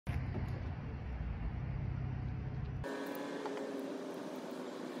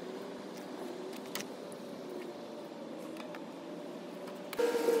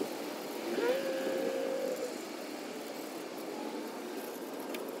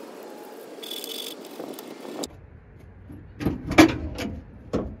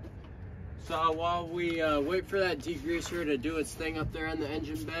So while we wait for that degreaser to do its thing up there in the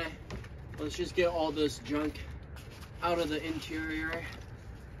engine bay, let's just get all this junk out of the interior,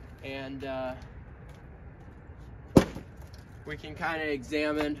 and we can kind of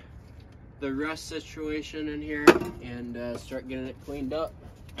examine the rust situation in here and start getting it cleaned up.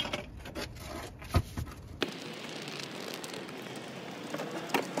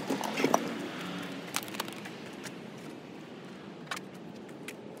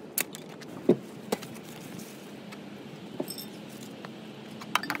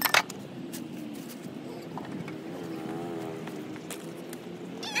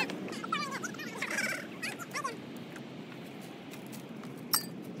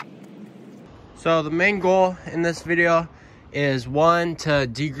 So the main goal in this video is 1, to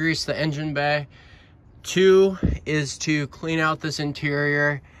degrease the engine bay. 2 is to clean out this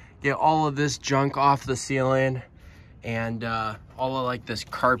interior, get all of this junk off the ceiling, and all of like this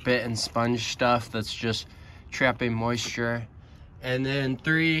carpet and sponge stuff that's just trapping moisture. And then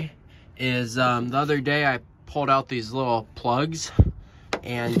 3 is the other day I pulled out these little plugs,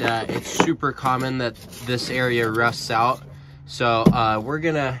 and it's super common that this area rusts out. So we're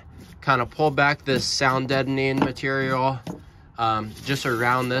gonna kind of pull back this sound deadening material just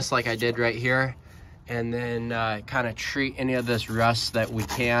around this, like I did right here, and then kind of treat any of this rust that we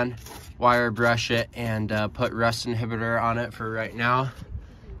can, wire brush it, and put rust inhibitor on it for right now.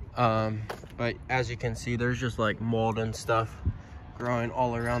 But as you can see, there's just like mold and stuff growing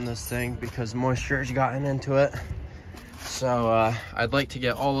all around this thing because moisture has gotten into it. So I'd like to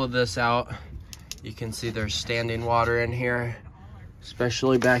get all of this out. You can see there's standing water in here,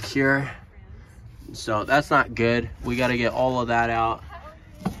 especially back here. So that's not good. We got to get all of that out,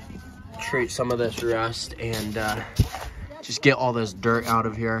 treat some of this rust, and just get all this dirt out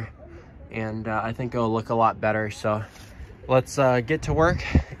of here. And I think it'll look a lot better. So let's get to work,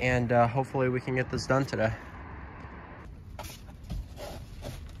 and hopefully we can get this done today.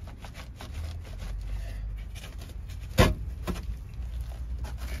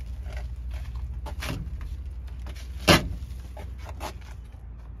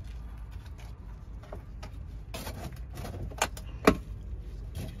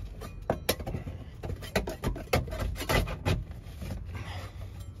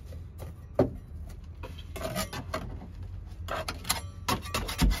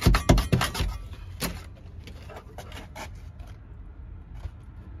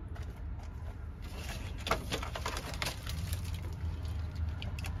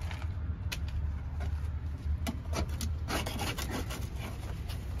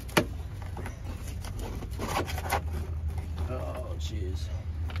 Jeez,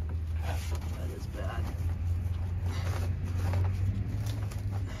 that is bad.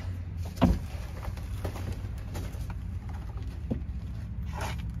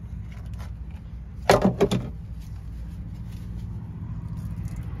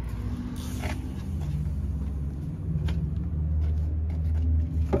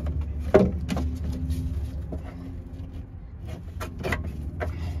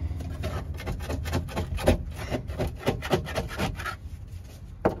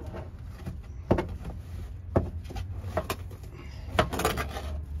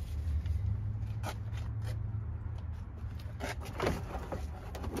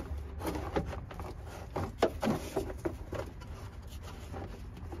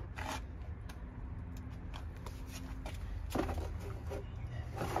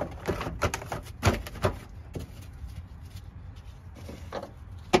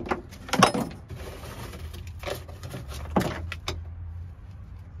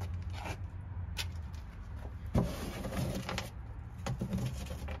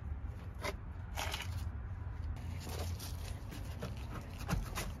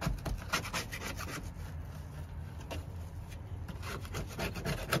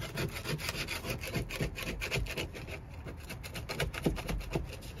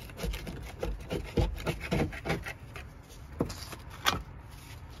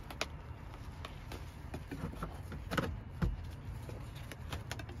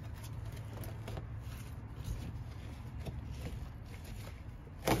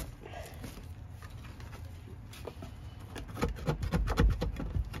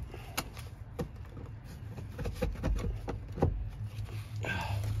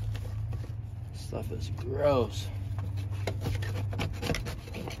 Stuff is gross.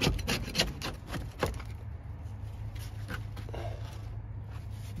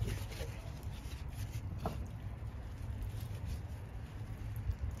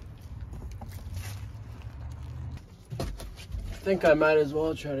 I think I might as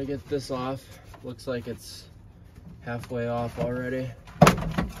well try to get this off. Looks like it's halfway off already.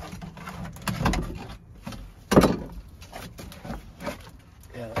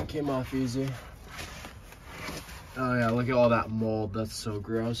 came off easy. Oh yeah, look at all that mold. That's so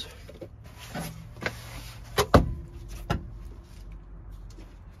gross.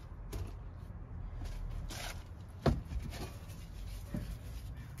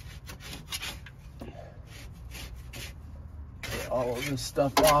 Get all of this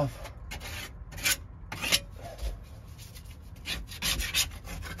stuff off.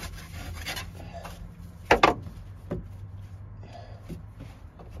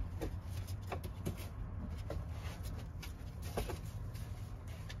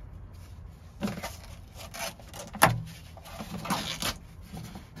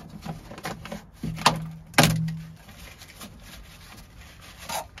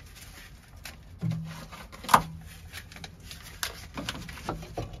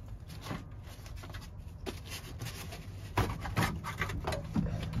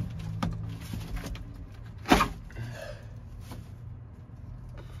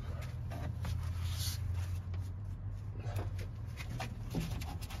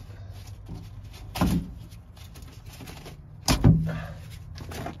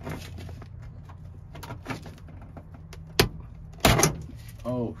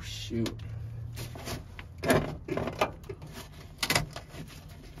 Oh, shoot.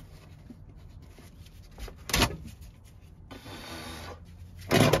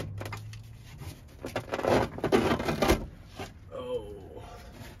 Oh.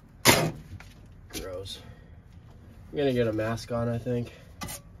 Gross. I'm gonna get a mask on, I think.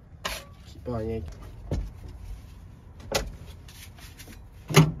 Keep on yanking.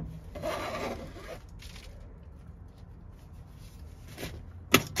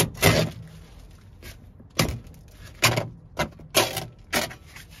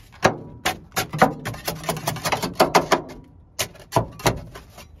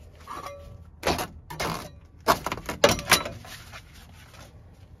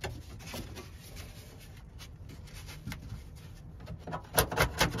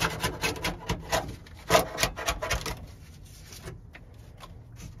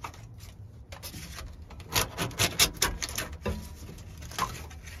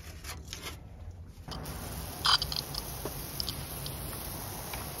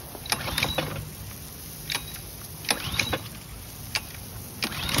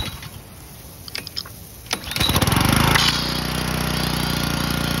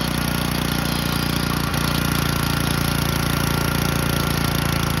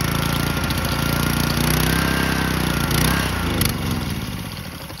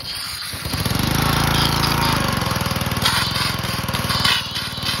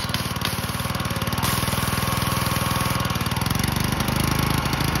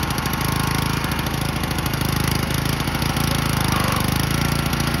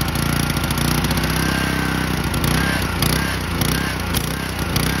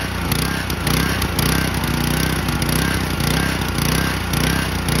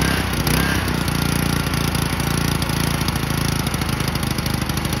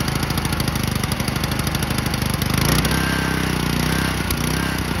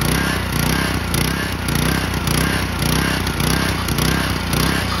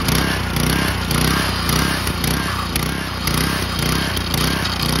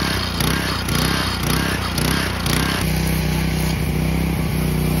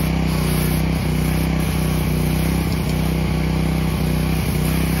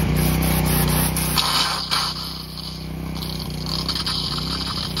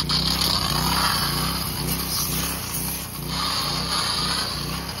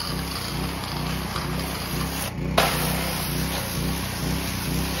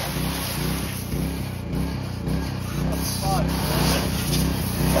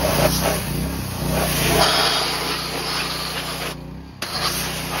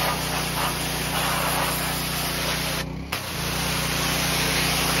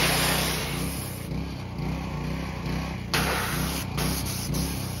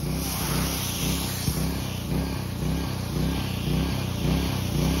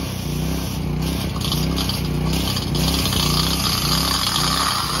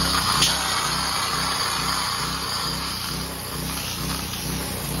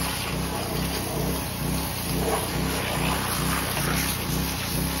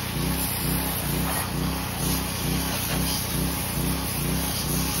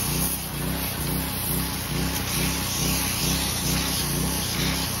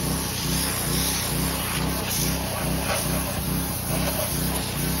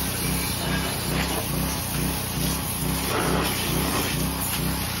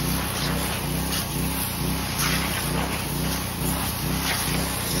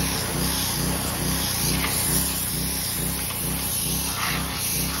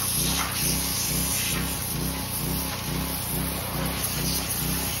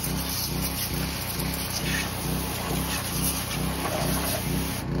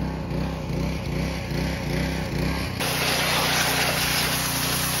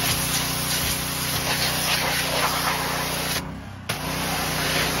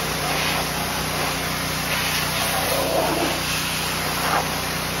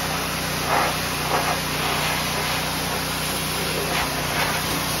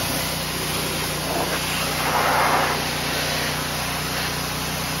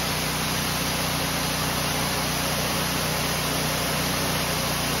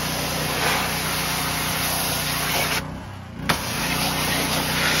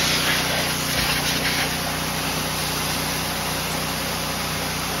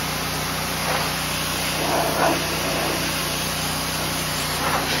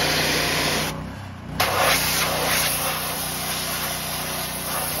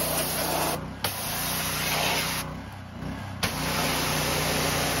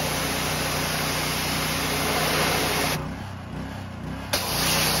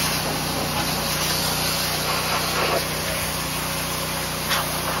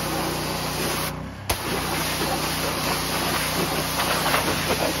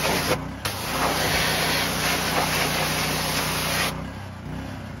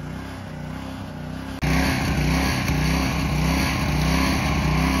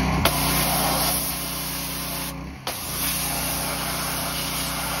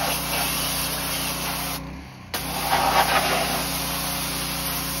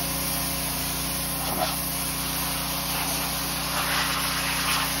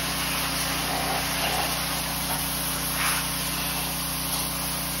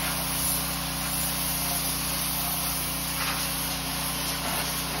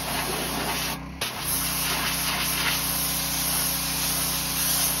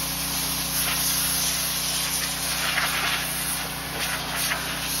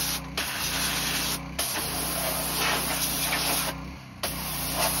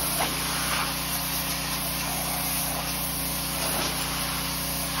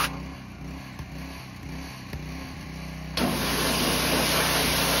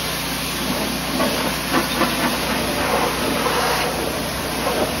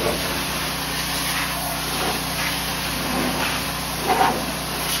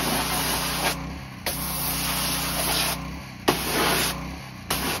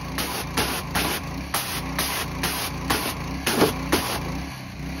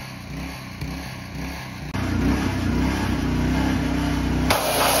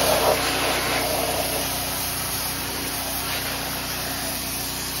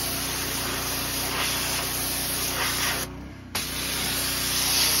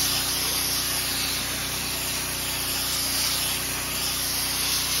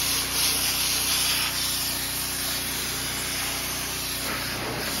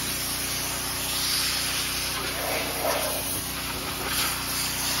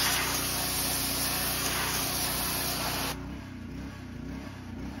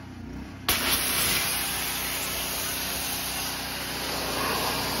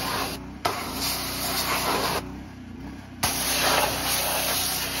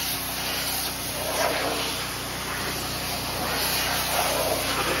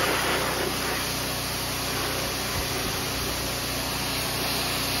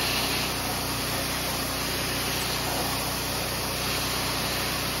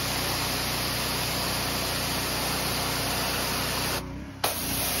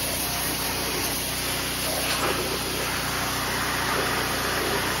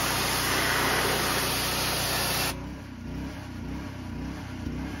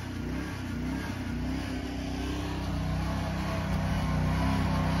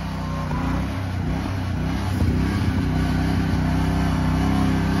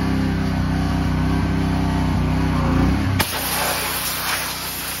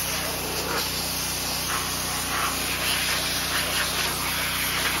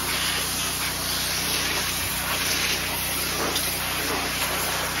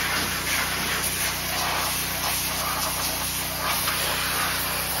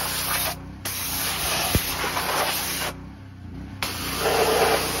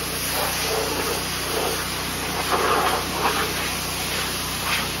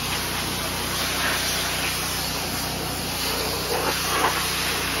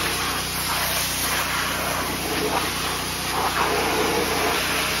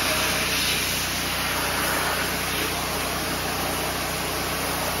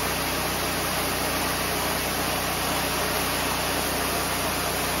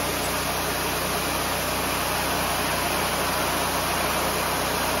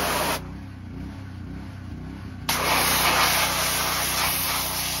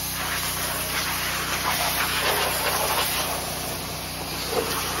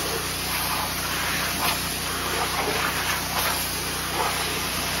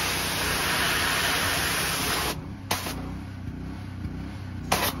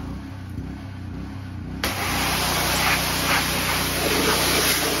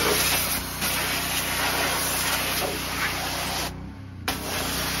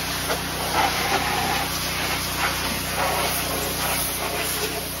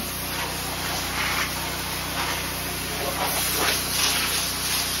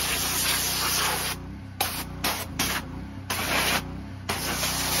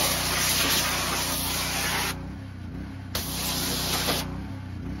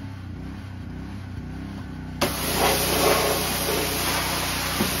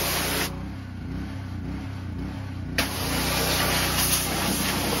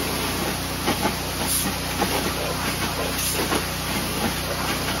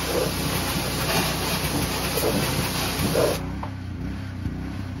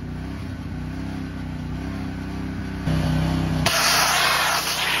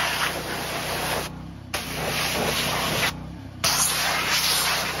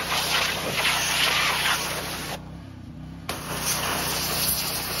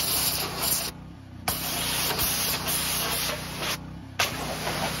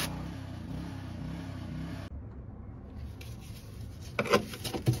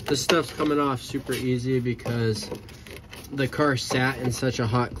 This stuff's coming off super easy because the car sat in such a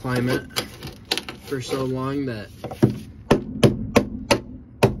hot climate for so long that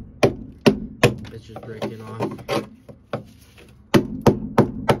it's just breaking off.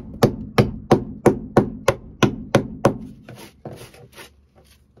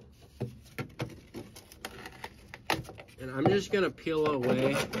 And I'm just gonna peel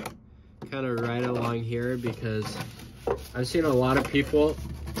away kind of right along here because I've seen a lot of people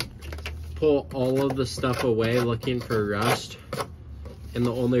pull all of the stuff away looking for rust, and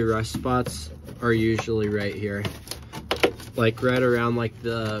the only rust spots are usually right here, like right around like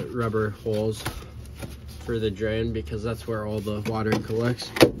the rubber holes for the drain, because that's where all the water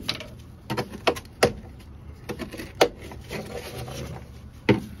collects.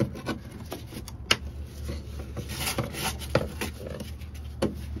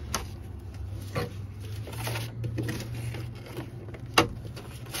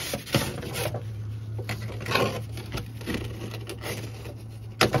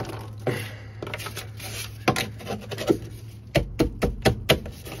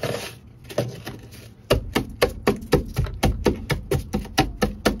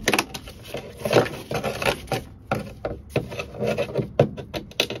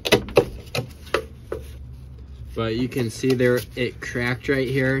 But you can see there it cracked right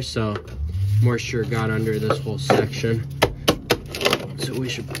here, so moisture got under this whole section. So we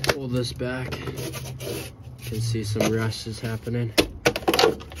should pull this back. You can see some rust is happening.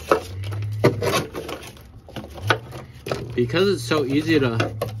 Because it's so easy to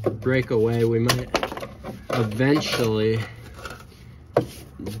break away, we might eventually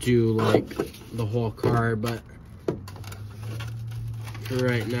do like the whole car, but for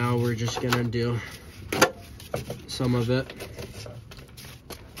right now we're just gonna do some of it.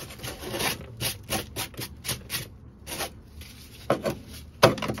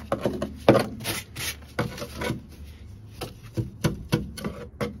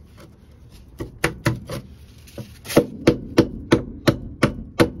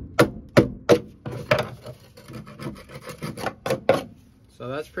 So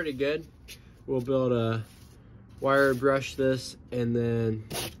that's pretty good. We'll build a wire brush this and then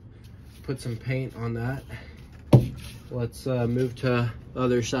put some paint on that. Let's move to the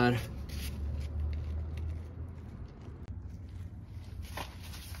other side.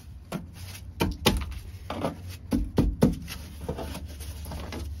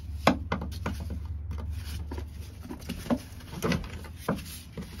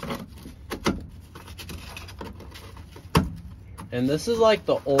 And this is like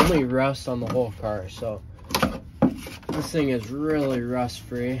the only rust on the whole car, so this thing is really rust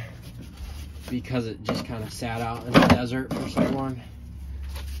free because it just kind of sat out in the desert for so long.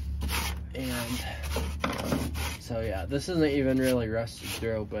 And so yeah, this isn't even really rusted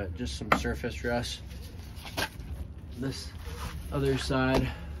through, but just some surface rust. This other side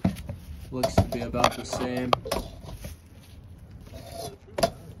looks to be about the same.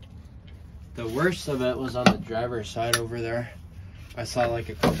 The worst of it was on the driver's side over there. I saw like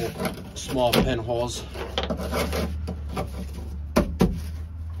a couple small pinholes.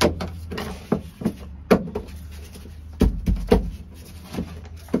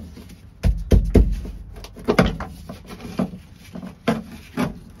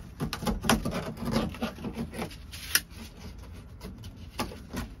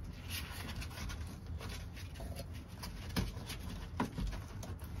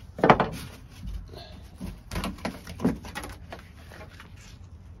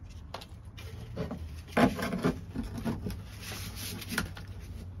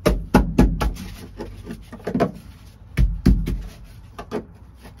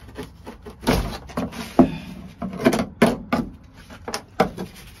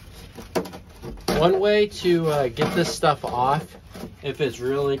 One way to get this stuff off, if it's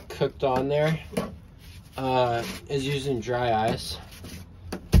really cooked on there, is using dry ice.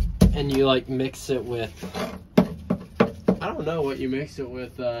 And you like mix it with, I don't know what you mix it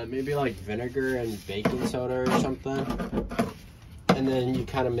with, maybe like vinegar and baking soda or something. And then you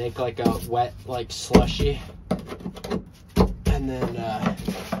kind of make like a wet, like slushy. And then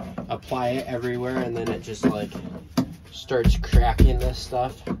apply it everywhere, and then it just like starts cracking this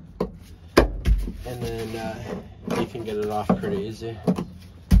stuff. And then you can get it off pretty easy.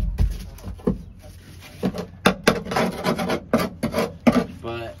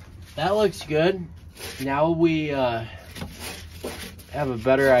 But that looks good. Now we have a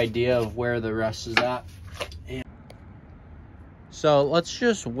better idea of where the rest is at. So let's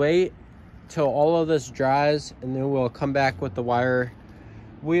just wait till all of this dries, and then we'll come back with the wire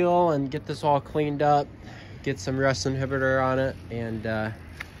wheel and get this all cleaned up, get some rust inhibitor on it, and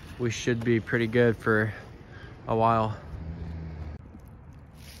we should be pretty good for a while.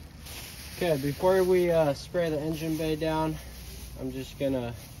 Okay, before we spray the engine bay down, I'm just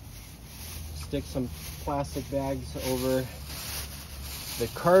gonna stick some plastic bags over the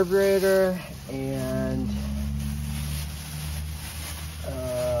carburetor and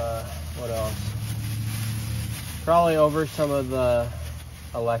what else? Probably over some of the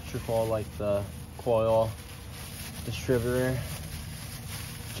electrical, like the coil distributor,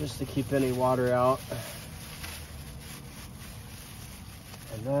 just to keep any water out.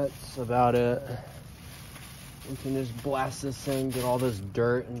 And that's about it. We can just blast this thing, get all this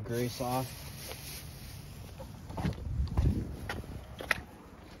dirt and grease off.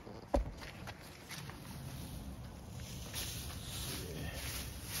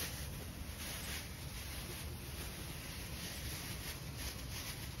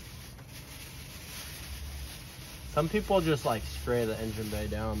 Some people just like spray the engine bay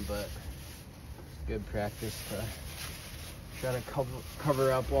down, but it's good practice to try to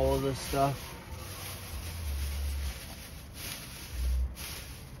cover up all of this stuff.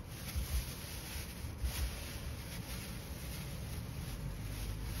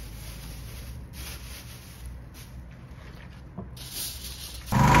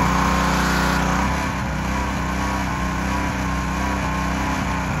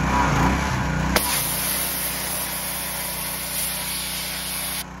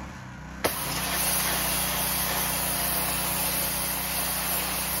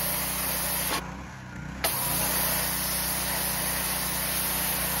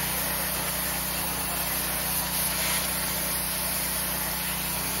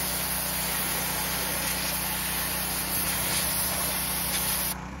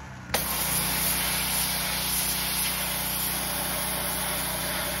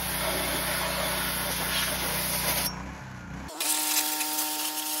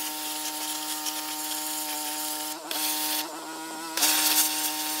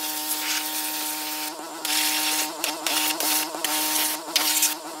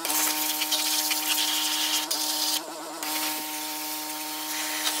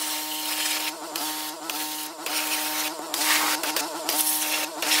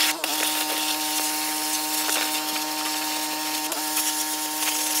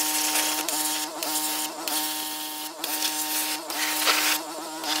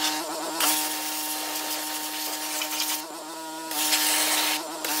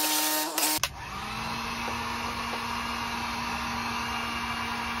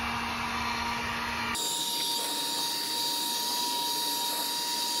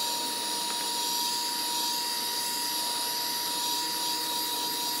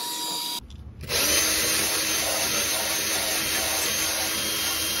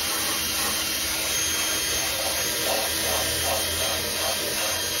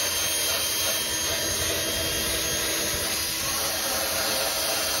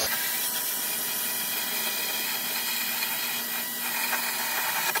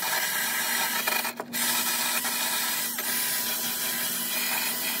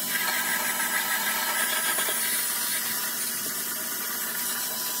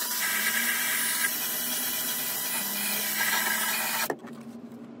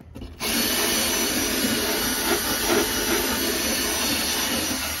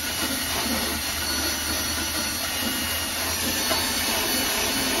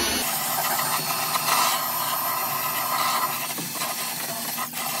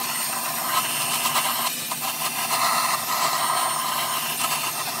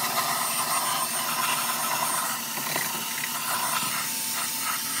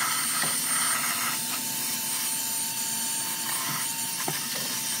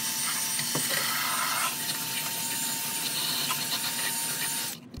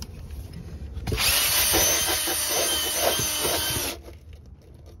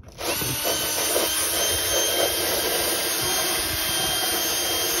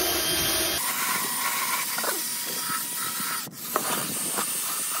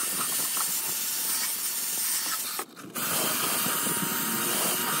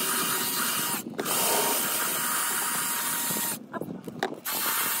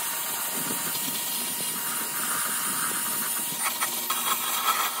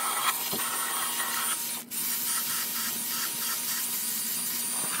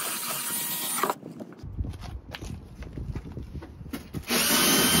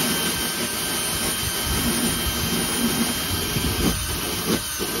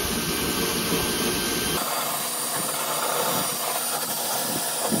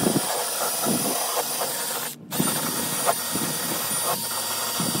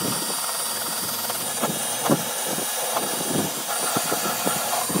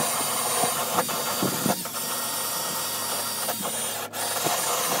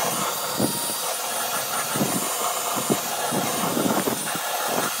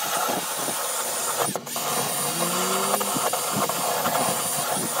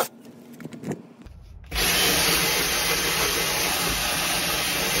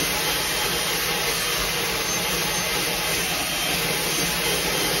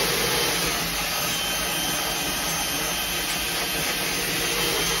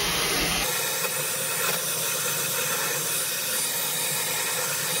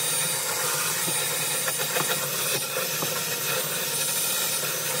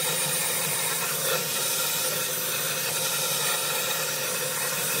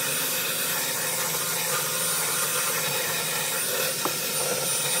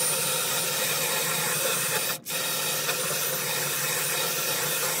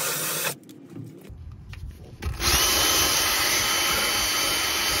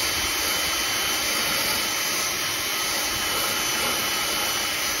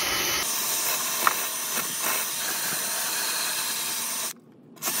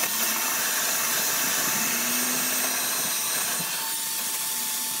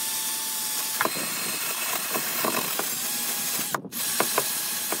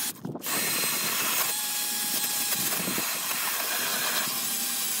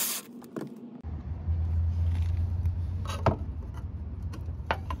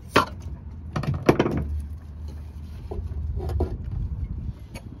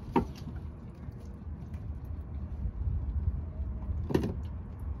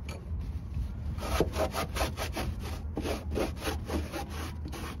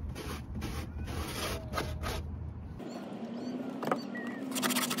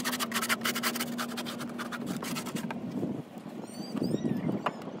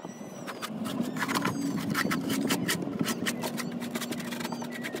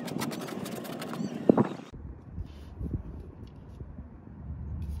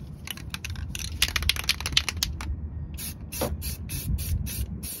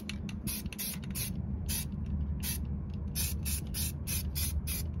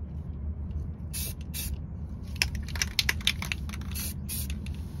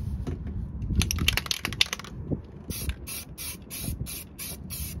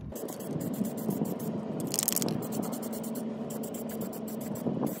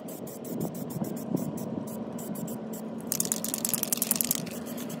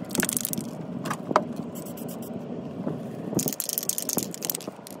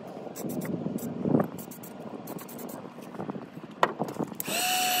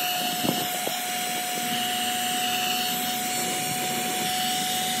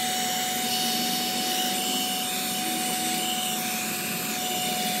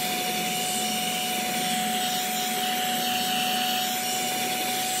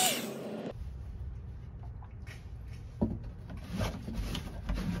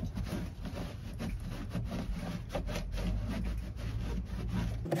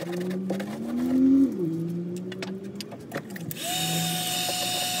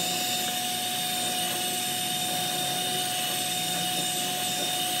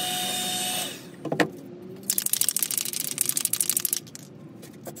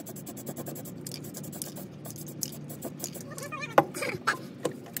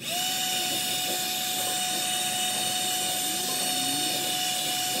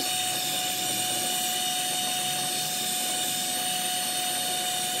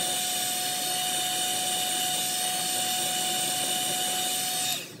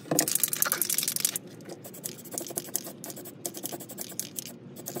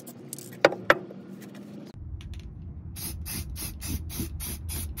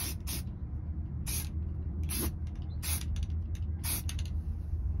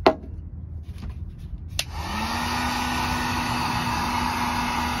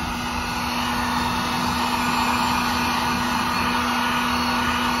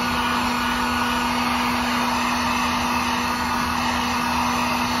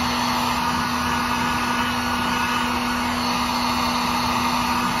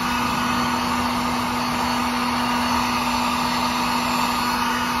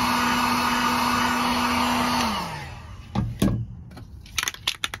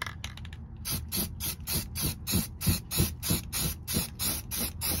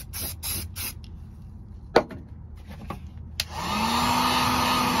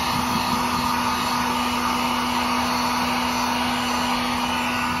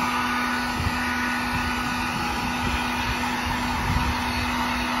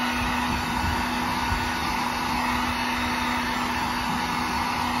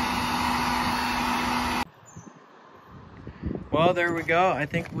 Well, there we go. I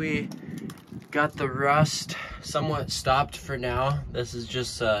think we got the rust somewhat stopped for now. This is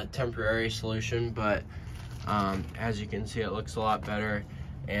just a temporary solution, but as you can see, it looks a lot better,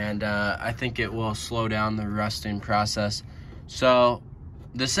 and I think it will slow down the rusting process. So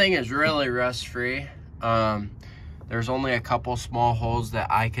this thing is really rust free. There's only a couple small holes that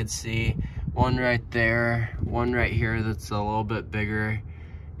I could see, one right there, one right here that's a little bit bigger,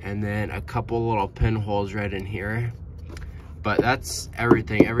 and then a couple little pinholes right in here. But that's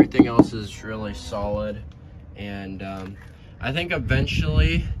everything. Everything else is really solid. And I think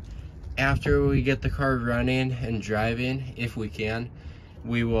eventually, after we get the car running and driving, if we can,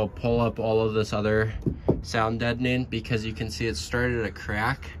 we will pull up all of this other sound deadening, because you can see it started to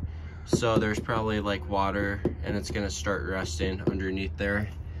crack. So there's probably like water and it's gonna start rusting underneath there.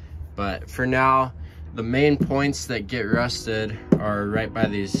 But for now, the main points that get rusted are right by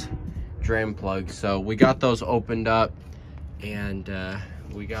these drain plugs. So we got those opened up, and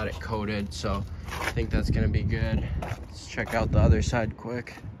we got it coated, so I think that's gonna be good. Let's check out the other side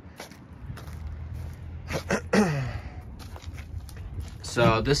quick.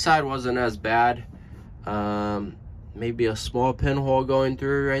 So this side wasn't as bad. Maybe a small pinhole going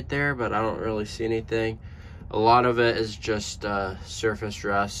through right there, but I don't really see anything. A lot of it is just surface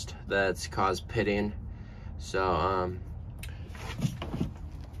rust that's caused pitting. So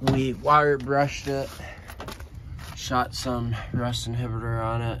we wire brushed it, shot some rust inhibitor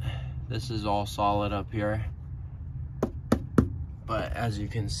on it. This is all solid up here, but as you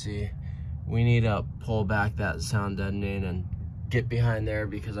can see, we need to pull back that sound deadening and get behind there,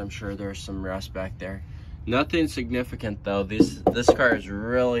 because I'm sure there's some rust back there. Nothing significant though. This car is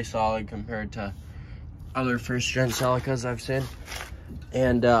really solid compared to other first gen Celicas I've seen,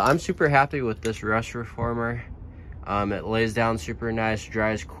 and I'm super happy with this rust reformer. It lays down super nice,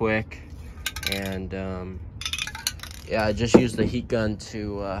 dries quick, and yeah, I just used the heat gun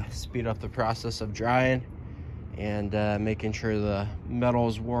to speed up the process of drying and making sure the metal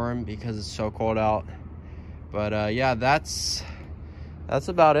is warm because it's so cold out. But yeah, that's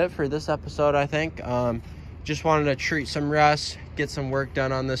about it for this episode, I think. Just wanted to treat some rust, get some work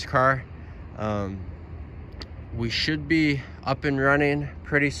done on this car. We should be up and running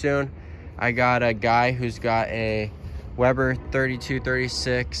pretty soon. I got a guy who's got a Weber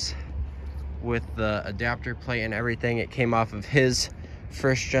 3236 with the adapter plate and everything. It came off of his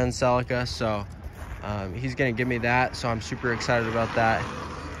first gen Celica, so he's gonna give me that, so I'm super excited about that.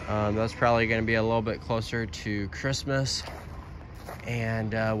 That's probably gonna be a little bit closer to Christmas,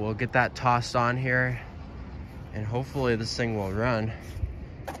 and we'll get that tossed on here, and hopefully this thing will run.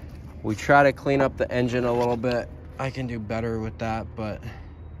 We try to clean up the engine a little bit. I can do better with that, but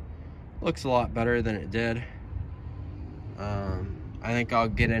looks a lot better than it did. I think I'll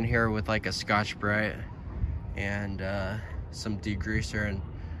get in here with like a Scotch-Brite and some degreaser and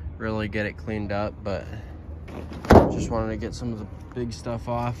really get it cleaned up, but just wanted to get some of the big stuff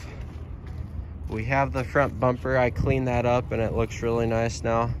off. We have the front bumper. I cleaned that up and it looks really nice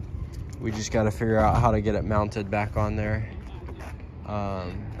now. We just got to figure out how to get it mounted back on there.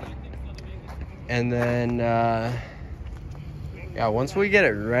 And then, yeah, once we get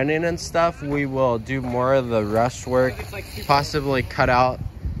it running and stuff, we will do more of the rust work, possibly cut out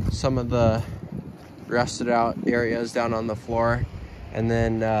some of the rusted out areas down on the floor. And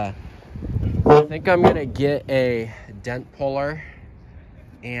then I think I'm gonna get a dent puller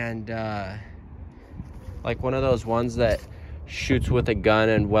and like one of those ones that shoots with a gun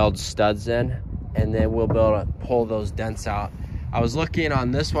and welds studs in, and then we'll be able to pull those dents out. I was looking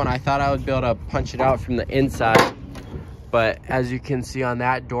on this one, I thought I would be able to punch it out from the inside, but as you can see on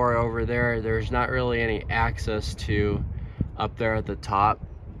that door over there, there's not really any access to up there at the top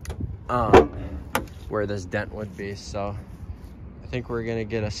where this dent would be. So I think we're gonna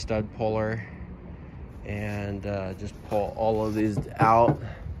get a stud puller and just pull all of these out,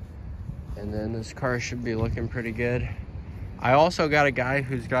 and then this car should be looking pretty good. I also got a guy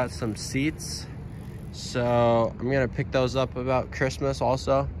who's got some seats, so I'm gonna pick those up about Christmas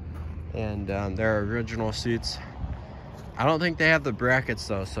also, and they're original seats. I don't think they have the brackets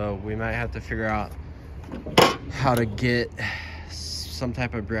though, so we might have to figure out how to get some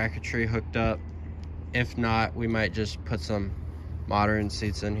type of bracketry hooked up. If not, we might just put some modern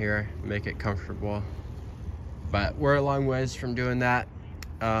seats in here, make it comfortable. But we're a long ways from doing that.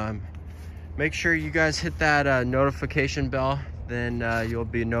 Make sure you guys hit that notification bell, then you'll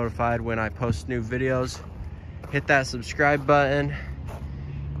be notified when I post new videos. Hit that subscribe button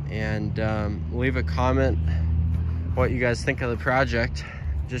and leave a comment what you guys think of the project.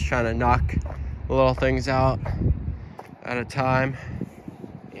 Just trying to knock little things out at a time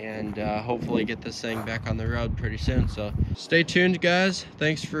and hopefully get this thing back on the road pretty soon. So stay tuned, guys.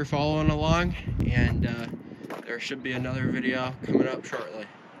 Thanks for following along, and there should be another video coming up shortly.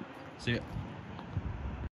 See ya.